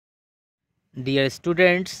Dear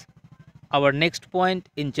students, our next point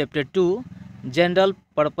in chapter 2, general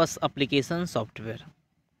purpose application software.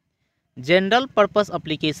 General purpose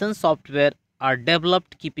application software are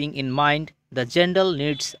developed keeping in mind the general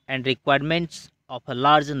needs and requirements of a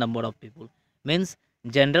large number of people. Means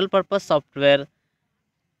general purpose software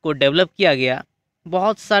को develop किया गया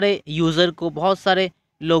बहुत सारे user को, बहुत सारे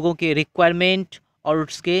लोगों के रिक्वायरमेंट और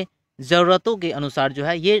उसके ज़रूरतों के अनुसार जो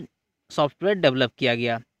है ये सॉफ्टवेयर डेवलप किया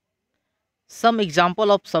गया. सम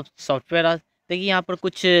एग्जाम्पल ऑफ सॉफ्टवेयर, देखिए यहाँ पर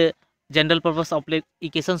कुछ जनरल पर्पस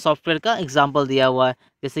एप्लीकेशन सॉफ्टवेयर का एग्जाम्पल दिया हुआ है.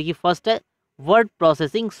 जैसे कि फर्स्ट है word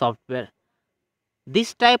processing software.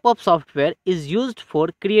 This type of software is used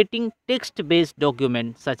for creating text based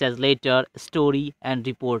document such as letter, story and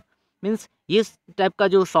report. Means ये टाइप का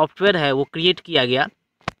जो सॉफ्टवेयर है वो क्रिएट किया गया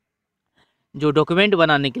जो डॉक्यूमेंट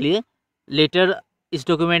बनाने के लिए. लेटर, इस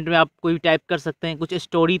डॉक्यूमेंट में आप कोई टाइप कर सकते हैं, कुछ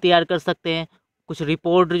स्टोरी तैयार कर सकते हैं, कुछ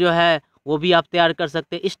रिपोर्ट जो है वो भी आप तैयार कर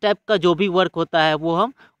सकते हैं. इस टाइप का जो भी वर्क होता है वो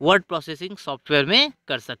हम वर्ड प्रोसेसिंग सॉफ्टवेयर में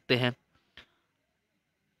कर सकते हैं.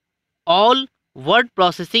 All word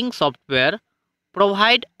processing software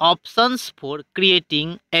provide options for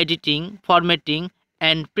creating, editing, formatting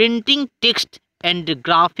and printing text and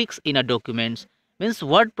graphics in a documents. Means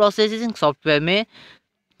word processing software में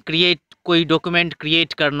कोई डॉक्यूमेंट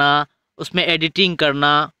क्रिएट करना, उसमें एडिटिंग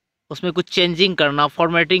करना, उसमें कुछ चेंजिंग करना,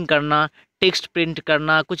 फॉर्मेटिंग करना, टेक्स्ट प्रिंट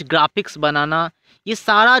करना, कुछ ग्राफिक्स बनाना, ये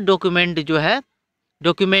सारा डॉक्यूमेंट जो है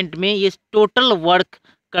डॉक्यूमेंट में ये टोटल वर्क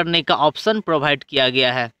करने का ऑप्शन प्रोवाइड किया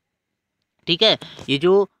गया है. ठीक है, ये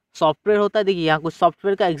जो सॉफ्टवेयर होता है, देखिए यहाँ कुछ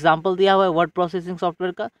सॉफ्टवेयर का एग्जांपल दिया हुआ है वर्ड प्रोसेसिंग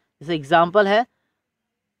सॉफ्टवेयर का. जैसे एग्जांपल है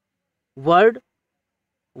word,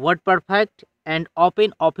 word perfect and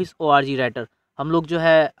open office ORG writer. हम लोग जो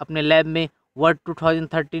है अपने लैब में वर्ड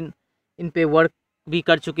 2013 इन पे वर्क भी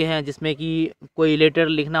कर चुके हैं, जिसमें कि कोई लेटर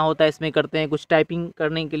लिखना होता है इसमें करते हैं, कुछ टाइपिंग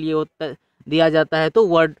करने के लिए होता दिया जाता है तो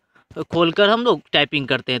वर्ड खोलकर हम लोग टाइपिंग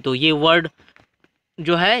करते हैं. तो ये वर्ड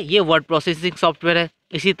जो है ये वर्ड प्रोसेसिंग सॉफ्टवेयर है.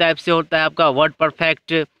 इसी टाइप से होता है आपका word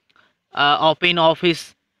perfect, open office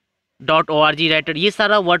 .org writer, ये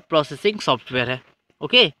सारा वर्ड प्रोसेसिंग सॉफ्टवेयर है.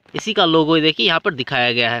 ओके, इसी का लोगो देखिए यहाँ पर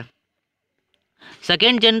दिखाया गया है.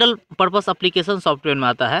 Second general purpose application software में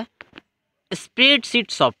आता है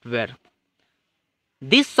spreadsheet software.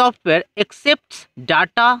 This software accepts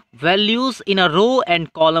data values in a row and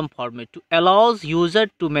column format to allows user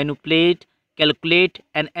to manipulate, calculate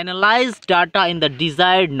and analyze data in the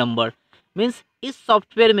desired number. Means इस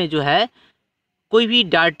software में जो है कोई भी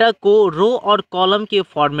data को रो और कॉलम के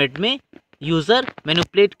फॉर्मेट में यूज़र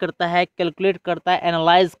मैनिपुलेट करता है, कैलकुलेट करता है,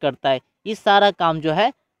 एनालाइज करता है. ये सारा काम जो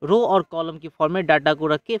है रो और कॉलम के फॉर्मेट डाटा को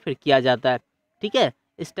रख के फिर किया जाता है. ठीक है,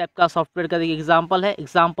 इस टाइप का सॉफ्टवेयर का देखिए एग्जांपल है.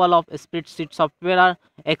 Example of spreadsheet software are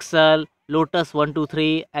Excel, lotus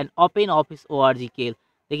 123 and open office ORG केल.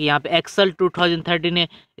 देखिए यहाँ पे एक्सेल 2013 है,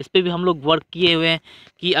 इस पर भी हम लोग वर्क किए हुए हैं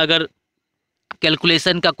कि अगर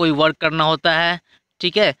कैलकुलेशन का कोई वर्क करना होता है,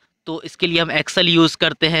 ठीक है, तो इसके लिए हम एक्सेल यूज़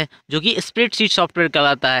करते हैं जो कि स्प्रेडशीट सॉफ्टवेयर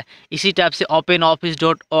कहलाता है. इसी टाइप से ओपन ऑफिस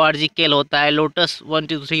 .org केल होता है, लोटस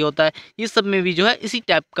 123 होता है, ये सब में भी जो है इसी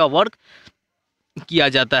टाइप का वर्क किया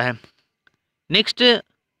जाता है. नेक्स्ट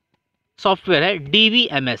सॉफ्टवेयर है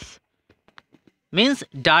DBMS, means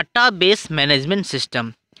database management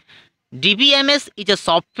system. DBMS is a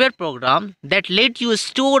software program that lets you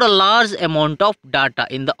store a large amount of data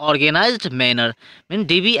in the organized manner. Mean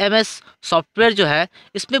DBMS software जो है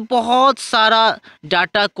इसमें बहुत सारा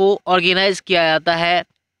डाटा को ऑर्गेनाइज किया जाता है.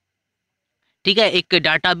 ठीक है, एक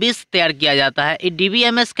डाटाबेस तैयार किया जाता है.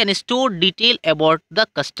 DBMS can store detail about the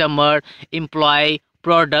customer, employ,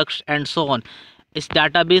 products and so on. इस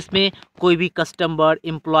डाटाबेस में कोई भी कस्टमर,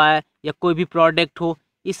 एम्प्लॉय या कोई भी प्रोडक्ट हो,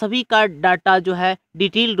 ये सभी का डाटा जो है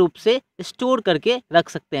डिटेल रूप से स्टोर करके रख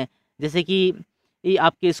सकते हैं. जैसे कि ये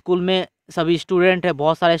आपके स्कूल में सभी स्टूडेंट है,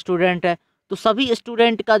 बहुत सारे स्टूडेंट है, तो सभी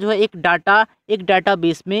स्टूडेंट का जो है एक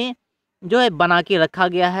डाटाबेस में जो है बना के रखा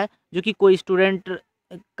गया है, जो कि कोई स्टूडेंट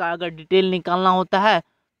का अगर डिटेल निकालना होता है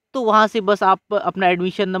तो वहाँ से बस आप अपना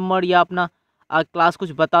एडमिशन नंबर या अपना क्लास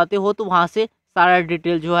कुछ बताते हो तो वहाँ से सारा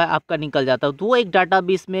डिटेल जो है आपका निकल जाता है. तो वो एक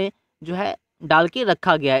डाटाबेस में जो है डाल के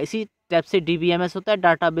रखा गया है. इसी टाइप से DBMS होता है,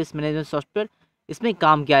 डाटाबेस मैनेजमेंट सॉफ्टवेयर. इसमें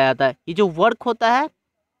काम किया जाता है. ये जो वर्क होता है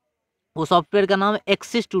वो सॉफ्टवेयर का नाम है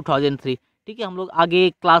एक्सेस 2003. ठीक है, हम लोग आगे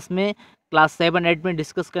क्लास 7-8 में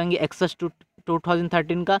डिस्कस करेंगे एक्सेस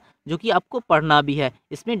 2013 का, जो कि आपको पढ़ना भी है.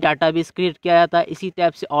 इसमें डाटाबेस क्रिएट किया जाता है. इसी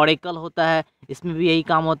टाइप से ऑरेकल होता है, इसमें भी यही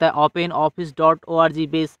काम होता है. ओपन ऑफिस .org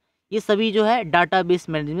बेस, ये सभी जो है डाटाबेस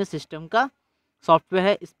मैनेजमेंट सिस्टम का सॉफ्टवेयर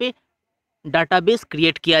है. इस पर डाटाबेस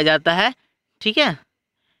क्रिएट किया जाता है. ठीक है,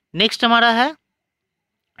 नेक्स्ट हमारा है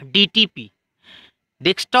DTP,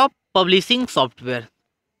 desktop publishing software.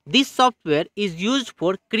 This software is used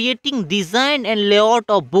for creating design and layout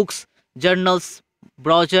of books, journals,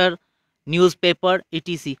 brochure, newspaper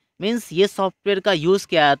etc. Means ये सॉफ्टवेयर का यूज़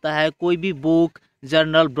किया जाता है कोई भी बुक,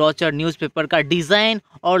 जर्नल, ब्रोचर, न्यूज़पेपर का डिज़ाइन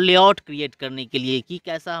और लेआउट क्रिएट करने के लिए कि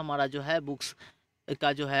कैसा हमारा जो है बुक्स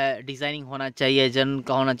का जो है डिज़ाइनिंग होना चाहिए, जर्नल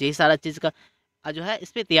का होना चाहिए, सारा चीज़ का जो है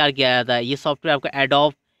इस पे तैयार किया जाता है। ये सॉफ्टवेयर आपका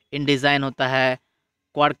एडोब इन डिज़ाइन होता है,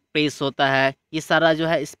 क्वार्क प्रेस होता है, ये सारा जो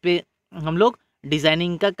है इस पे हम लोग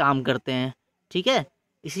डिज़ाइनिंग का काम करते हैं। ठीक है,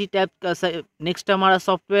 इसी टाइप का नेक्स्ट हमारा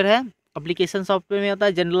सॉफ्टवेयर है एप्लीकेशन सॉफ्टवेयर में आता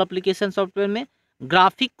है, जनरल एप्लीकेशन सॉफ्टवेयर में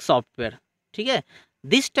ग्राफिक सॉफ्टवेयर। ठीक है,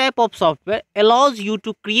 this type of software allows you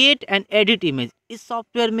to create and edit image. इस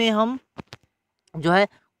सॉफ्टवेयर में हम जो है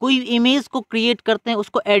कोई इमेज को क्रिएट करते हैं,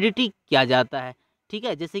 उसको एडिटिंग किया जाता है। ठीक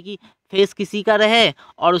है, जैसे कि फेस किसी का रहे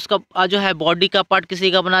और उसका जो है बॉडी का पार्ट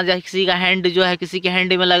किसी का बना जाए, किसी का हैंड जो है किसी के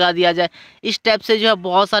हैंड में लगा दिया जाए, इस टाइप से जो है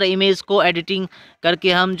बहुत सारे इमेज को एडिटिंग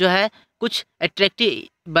करके हम जो है कुछ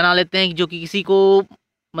अट्रैक्टिव बना लेते हैं, जो कि किसी को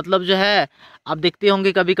मतलब जो है आप देखते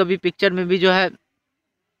होंगे कभी कभी पिक्चर में भी जो है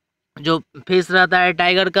जो फेस रहता है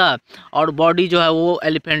टाइगर का और बॉडी जो है वो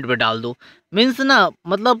एलिफेंट पे डाल दो। मीन्स ना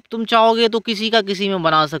मतलब तुम चाहोगे तो किसी का किसी में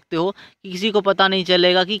बना सकते हो कि किसी को पता नहीं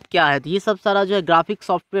चलेगा कि क्या है। तो ये सब सारा जो है ग्राफिक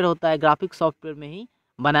सॉफ्टवेयर होता है, ग्राफिक सॉफ्टवेयर में ही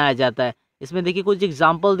बनाया जाता है। इसमें देखिए कुछ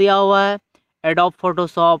एग्जांपल दिया हुआ है, adobe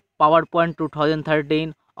Photoshop, power point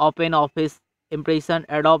 2013, open office impression,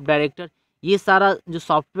 adobe director. ये सारा जो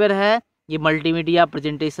सॉफ्टवेयर है ये मल्टीमीडिया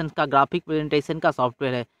प्रेजेंटेशन का, ग्राफिक प्रेजेंटेशन का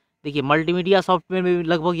सॉफ्टवेयर है। देखिए मल्टीमीडिया सॉफ्टवेयर में भी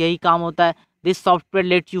लगभग यही काम होता है। This software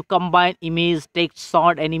let you combine image, text,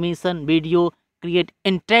 sound, animation, video, create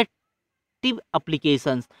interactive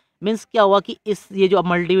applications. Means क्या हुआ कि इस ये जो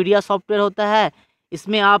मल्टीमीडिया सॉफ्टवेयर होता है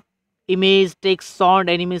इसमें आप image, text, sound,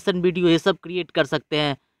 animation, video ये सब क्रिएट कर सकते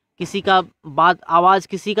हैं। किसी का बात आवाज़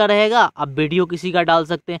किसी का रहेगा, आप वीडियो किसी का डाल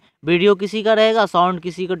सकते हैं, वीडियो किसी का रहेगा, साउंड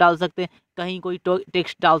किसी को डाल सकते हैं, कहीं कोई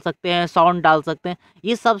टेक्स्ट डाल सकते हैं, साउंड डाल सकते हैं।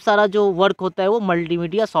 ये सब सारा जो वर्क होता है वो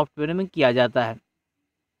मल्टीमीडिया सॉफ्टवेयर में किया जाता है।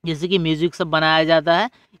 जैसे कि म्यूजिक सब बनाया जाता है,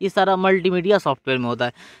 ये सारा मल्टीमीडिया सॉफ्टवेयर में होता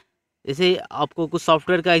है। जैसे आपको कुछ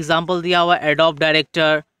सॉफ्टवेयर का एग्जांपल दिया हुआ है, एडोब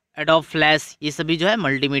डायरेक्टर, एडोब फ्लैश, ये सभी जो है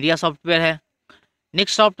मल्टीमीडिया सॉफ्टवेयर है।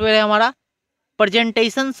 नेक्स्ट सॉफ्टवेयर है हमारा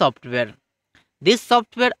presentation software. This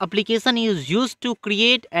software application is used to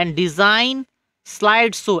create and design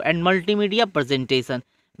slide show and multimedia presentation.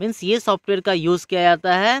 Means ये सॉफ्टवेयर का यूज़ किया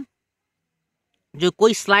जाता है जो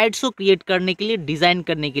कोई स्लाइड शो क्रिएट करने के लिए, डिज़ाइन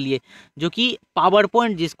करने के लिए, जो कि पावर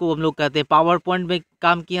पॉइंट जिसको हम लोग कहते हैं, पावर पॉइंट में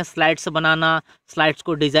काम किया, स्लाइड्स बनाना, स्लाइड्स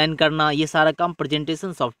को डिज़ाइन करना, ये सारा काम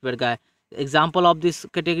प्रेजेंटेशन सॉफ्टवेयर का है। Example of this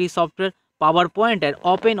category software power point and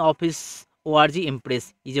open office ORG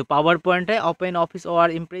impress. ये जो पावर पॉइंट है, ओपन ऑफिस OR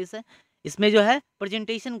इम्प्रेस है, इसमें जो है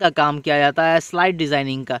प्रेजेंटेशन का काम किया जाता है, स्लाइड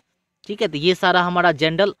डिज़ाइनिंग का। ठीक है, तो ये सारा हमारा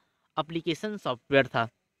जनरल एप्लीकेशन सॉफ्टवेयर था।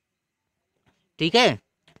 ठीक है,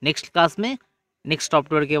 नेक्स्ट क्लास में नेक्स्ट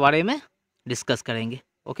सॉफ्टवेयर के बारे में डिस्कस करेंगे।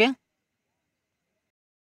 ओके।